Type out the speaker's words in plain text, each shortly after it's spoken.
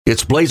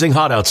It's blazing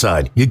hot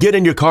outside. You get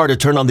in your car to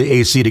turn on the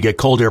AC to get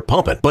cold air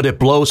pumping, but it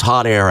blows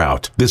hot air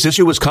out. This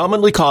issue is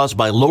commonly caused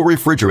by low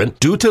refrigerant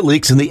due to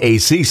leaks in the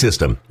AC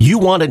system. You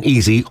want an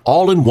easy,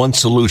 all-in-one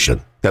solution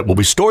that will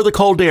restore the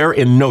cold air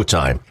in no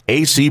time.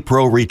 AC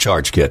Pro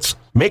Recharge Kits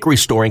make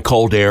restoring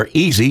cold air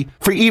easy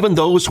for even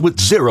those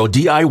with zero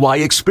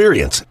DIY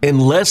experience in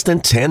less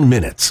than 10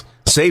 minutes.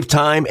 Save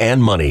time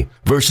and money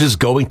versus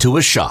going to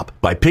a shop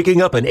by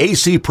picking up an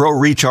AC Pro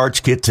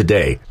Recharge Kit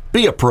today.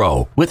 Be a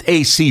pro with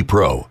AC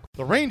Pro.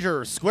 The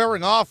Rangers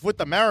squaring off with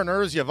the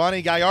Mariners.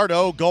 Yovani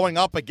Gallardo going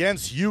up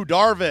against Yu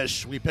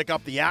Darvish. We pick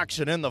up the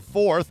action in the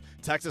fourth.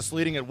 Texas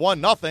leading at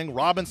 1-0.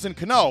 Robinson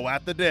Cano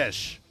at the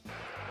dish.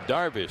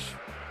 Darvish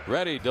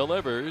ready,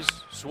 delivers,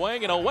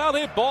 swing, and a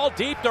well-hit ball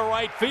deep to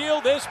right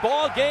field. This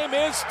ball game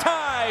is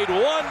tied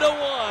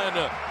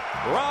 1-1.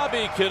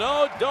 Robbie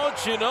Cano,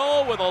 don't you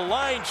know, with a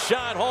line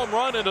shot home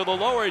run into the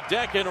lower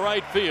deck in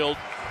right field.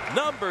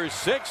 Number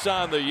 6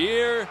 on the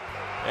year.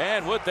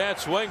 And with that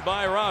swing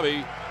by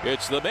Robbie,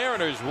 it's the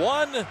Mariners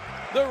 1,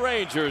 the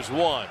Rangers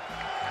 1.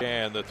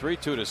 And the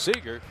 3-2 to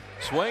Seager.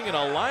 Swing and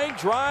a line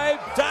drive,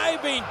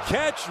 diving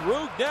catch.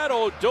 Rougned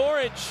Odor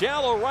in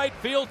shallow right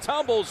field,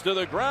 tumbles to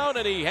the ground,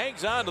 and he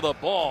hangs on to the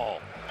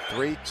ball.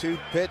 3-2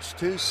 pitch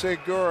to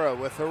Segura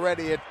with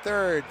Heredia at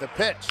third. The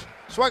pitch,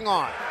 swung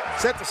on,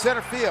 set to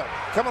center field.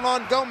 Coming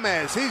on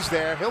Gomez, he's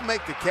there. He'll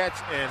make the catch,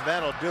 and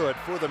that'll do it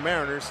for the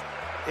Mariners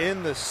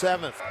in the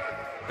 7th.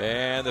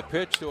 And the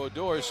pitch to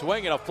Odor,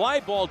 swinging a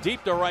fly ball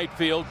deep to right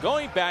field.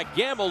 Going back,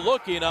 Gamble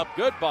looking up.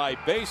 Goodbye,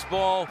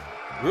 baseball.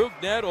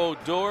 Rougned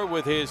Odor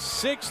with his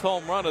 6th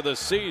home run of the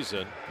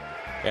season.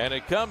 And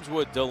it comes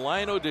with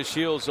Delino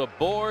DeShields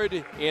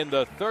aboard in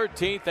the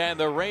 13th, and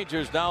the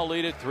Rangers now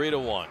lead it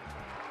 3-1.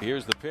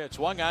 Here's the pitch.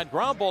 Swung on,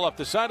 ground ball up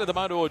the side of the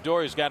mound to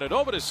Odor. He's got it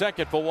over to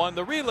second for 1.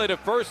 The relay to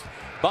first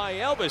by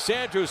Elvis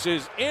Andrus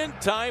is in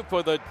time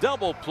for the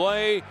double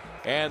play.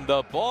 And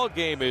the ball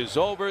game is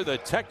over. The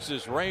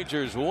Texas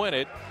Rangers win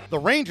it. The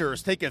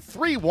Rangers take it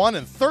 3-1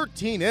 in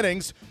 13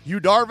 innings. Yu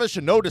Darvish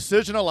a no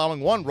decision, allowing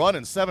 1 run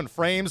in 7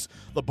 frames.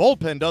 The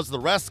bullpen does the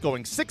rest,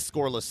 going 6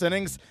 scoreless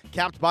innings,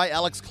 capped by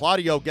Alex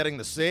Claudio getting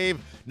the save.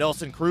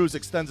 Nelson Cruz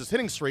extends his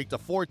hitting streak to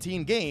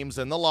 14 games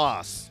in the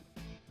loss.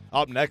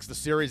 Up next, the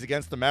series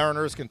against the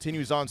Mariners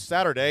continues on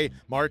Saturday.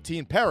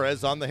 Martin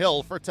Perez on the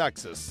hill for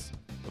Texas.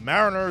 The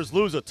Mariners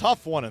lose a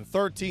tough one in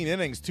 13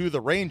 innings to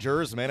the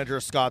Rangers. Manager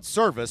Scott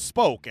Servais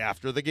spoke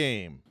after the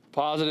game.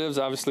 Positives,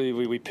 obviously,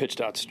 we pitched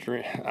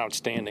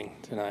outstanding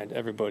tonight.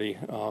 Everybody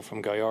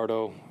from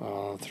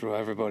Gallardo through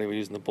everybody. We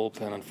used in the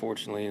bullpen.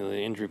 Unfortunately,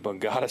 the injury bug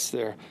got us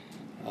there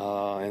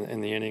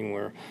in the inning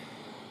where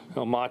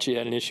Machi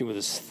had an issue with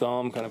his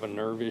thumb, kind of a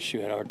nerve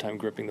issue, had a hard time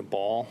gripping the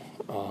ball.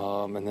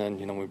 And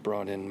then, we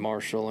brought in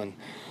Marshall, and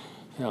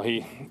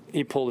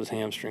he pulled his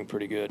hamstring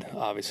pretty good.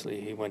 Obviously,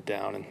 he went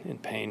down in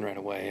pain right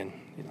away, and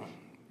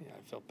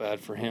I felt bad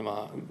for him.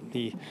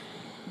 He's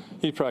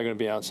probably going to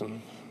be out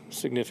some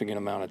significant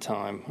amount of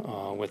time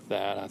with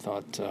that. I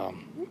thought,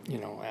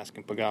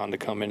 asking Pagan to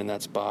come in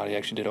that spot, he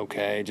actually did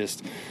okay.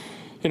 Just,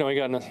 he got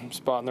in a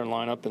spot in their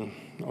lineup, and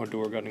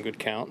Odor got in a good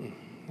count,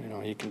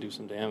 and he can do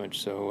some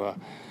damage. So.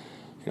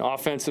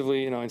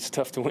 Offensively, it's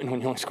tough to win when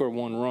you only score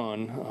 1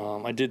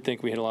 run. I did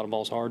think we hit a lot of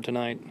balls hard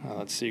tonight.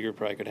 Seager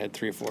probably could have had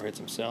 3 or 4 hits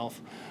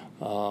himself.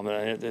 And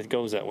it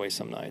goes that way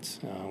some nights.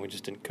 We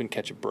just couldn't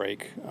catch a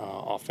break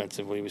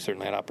offensively. We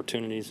certainly had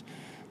opportunities,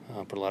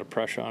 put a lot of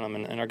pressure on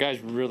them. And our guys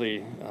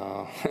really,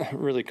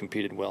 really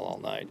competed well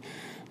all night.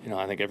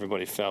 I think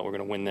everybody felt we're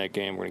going to win that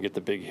game. We're going to get the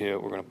big hit.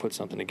 We're going to put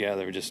something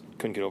together. We just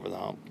couldn't get over the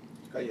hump.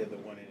 How you had the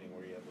 1 inning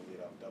where you had the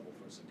leadoff double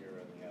for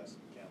Segura and you asked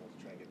Campbell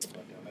to try and get the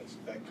butt down.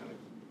 That kind of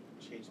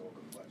changed the whole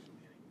complexion.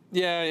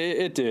 Yeah,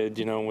 it did.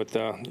 With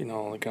the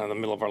kind of the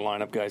middle of our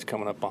lineup guys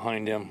coming up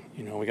behind him.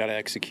 We got to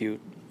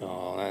execute.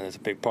 That's a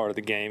big part of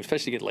the game,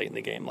 especially get late in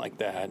the game like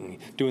that. And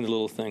doing the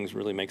little things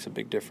really makes a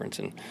big difference.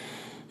 And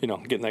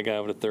getting that guy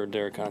over to third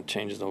there kind of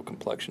changes the whole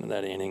complexion of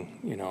that inning.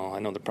 I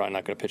know they're probably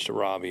not going to pitch to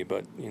Robbie,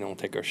 but we'll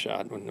take our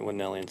shot when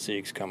Nelly and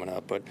Sieg's coming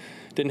up. But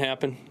it didn't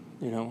happen.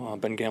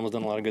 Ben Gamble's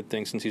done a lot of good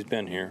things since he's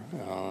been here.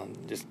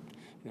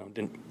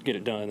 Didn't get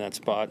it done in that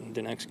spot and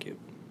didn't execute.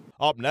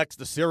 Up next,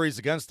 the series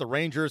against the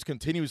Rangers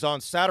continues on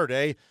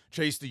Saturday.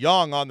 Chase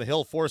DeYoung on the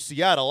hill for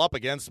Seattle up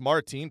against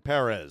Martin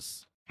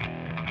Perez.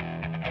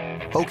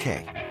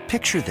 Okay,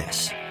 picture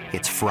this.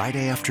 It's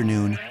Friday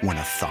afternoon when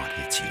a thought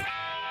hits you.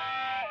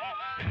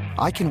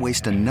 I can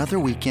waste another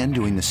weekend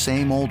doing the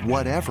same old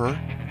whatever,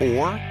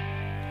 or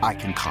I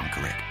can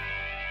conquer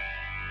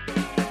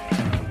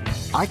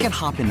it. I can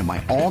hop into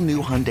my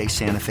all-new Hyundai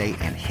Santa Fe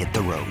and hit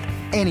the road.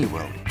 Any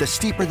road. The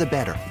steeper, the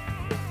better.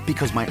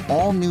 Because my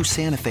all-new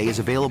Santa Fe is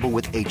available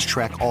with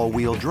H-Track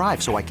all-wheel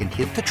drive, so I can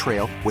hit the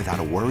trail without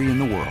a worry in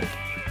the world.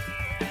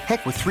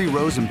 Heck, with 3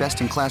 rows and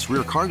best-in-class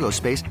rear cargo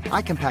space,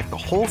 I can pack the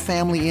whole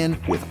family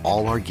in with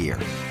all our gear.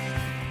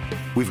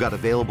 We've got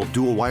available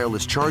dual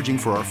wireless charging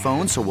for our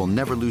phones, so we'll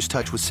never lose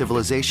touch with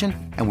civilization,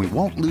 and we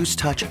won't lose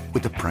touch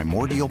with the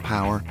primordial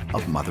power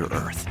of Mother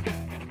Earth.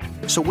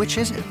 So which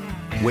is it?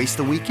 Waste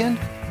the weekend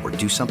or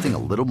do something a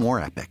little more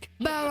epic?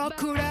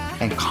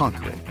 and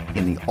conquer it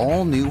in the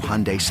all-new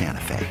Hyundai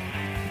Santa Fe.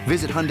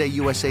 Visit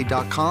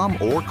HyundaiUSA.com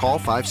or call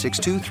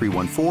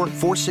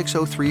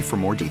 562-314-4603 for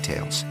more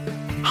details.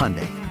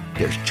 Hyundai,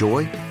 there's joy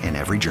in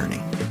every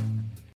journey.